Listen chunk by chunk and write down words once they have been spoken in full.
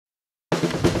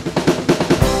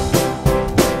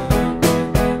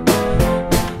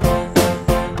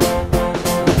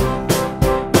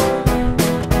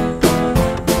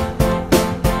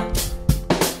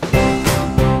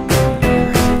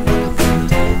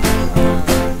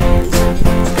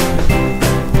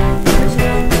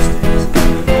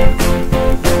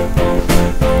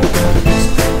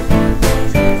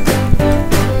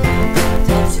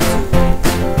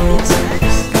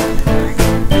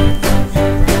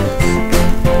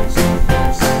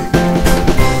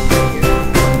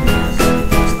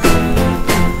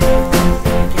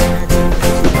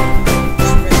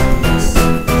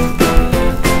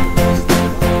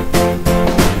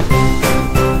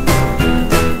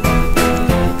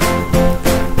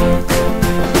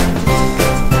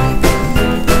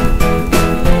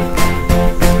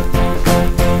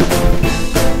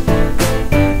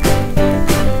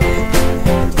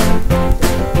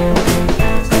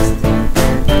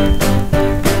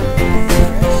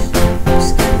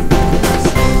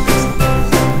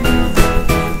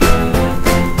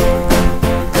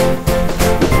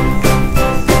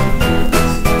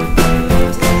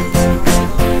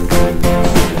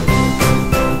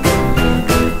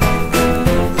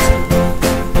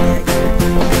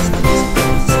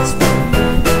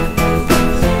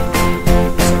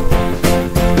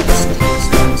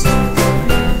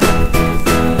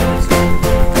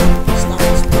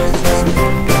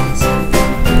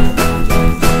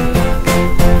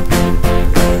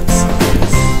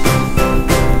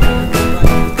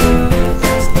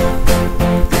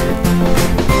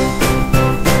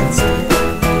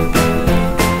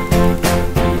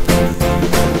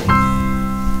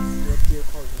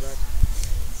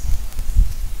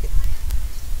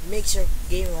makes your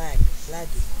game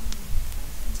laggy.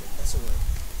 That's a word.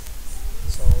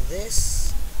 So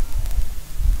this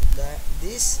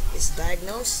is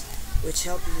diagnosed, which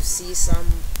help you see some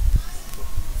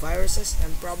viruses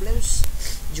and problems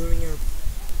during your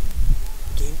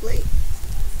gameplay.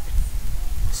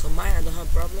 So mine, I don't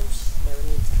have problems, but I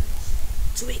mean,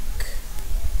 tweak.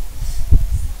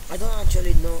 I don't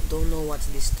actually don't know what's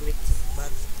this tweak,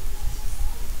 but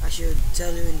I should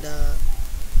tell you in the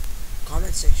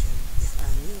comment section if I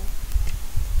knew.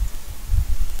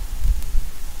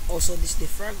 Also, this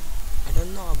defrag, I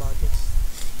don't know about this.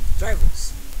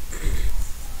 Drivers.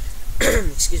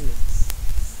 Excuse me.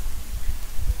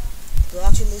 To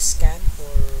actually scan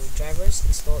for drivers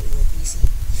installed in your PC,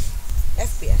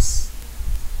 FPS.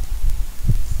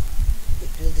 It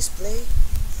will display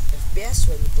FPS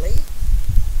when you play,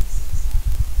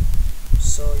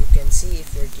 so you can see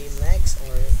if your game lags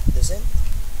or doesn't.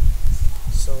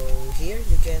 So here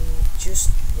you can choose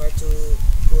where to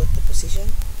put the position.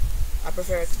 I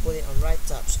prefer to put it on right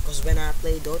top because when I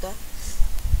play Dota,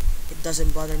 it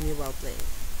doesn't bother me while playing.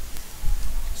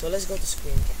 So let's go to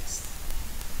screencast.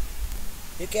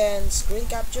 You can screen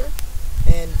capture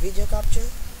and video capture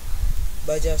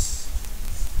by just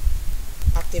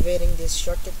activating these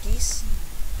shortcut keys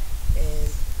and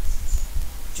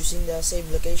choosing the save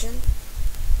location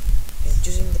and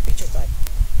choosing the picture type,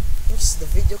 which is the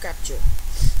video capture.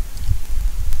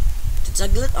 To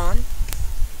toggle it on,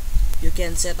 you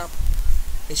can set up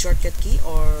a shortcut key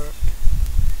or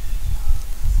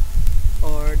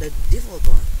the default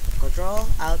one, Control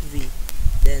Alt V,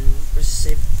 then press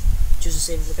save, choose a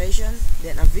save location,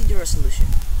 then a video resolution,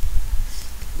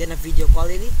 then a video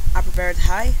quality. I prepared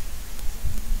high,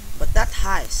 but not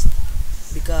highest,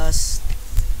 because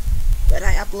when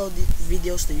I upload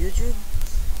videos to YouTube,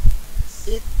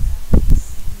 it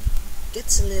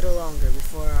gets a little longer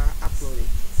before I upload it.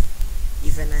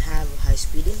 Even I have high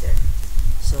speed in there.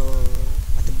 So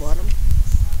at the bottom,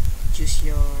 choose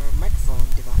your microphone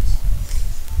device.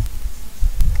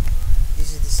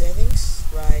 This is the settings,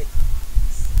 right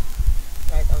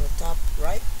on the top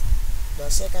right, the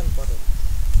second button.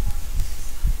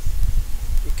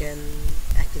 You can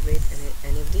activate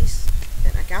any of these.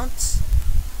 Then accounts,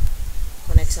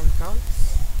 connect some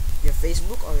accounts, your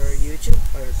Facebook or your YouTube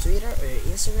or your Twitter or your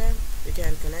Instagram. You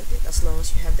can connect it as long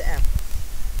as you have the app.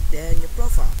 Then your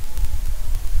profile.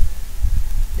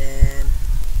 Then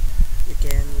you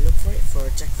can look for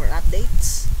it check for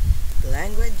updates, the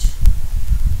language,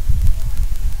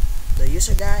 the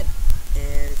user guide,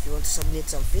 and if you want to submit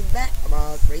some feedback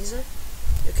about Razer,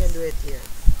 you can do it here.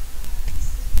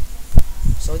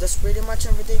 So that's pretty much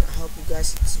everything. I hope you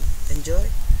guys enjoy.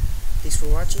 Thanks for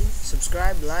watching.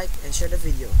 Subscribe, like, and share the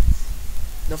video.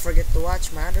 Don't forget to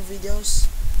watch my other videos,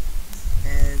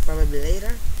 and probably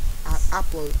later I'll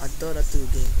upload a Dota 2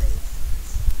 gameplay.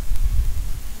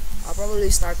 I'll probably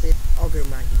start with Ogre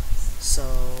Maggie. So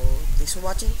thanks for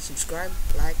watching. Subscribe,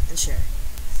 like, and share.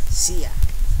 See ya.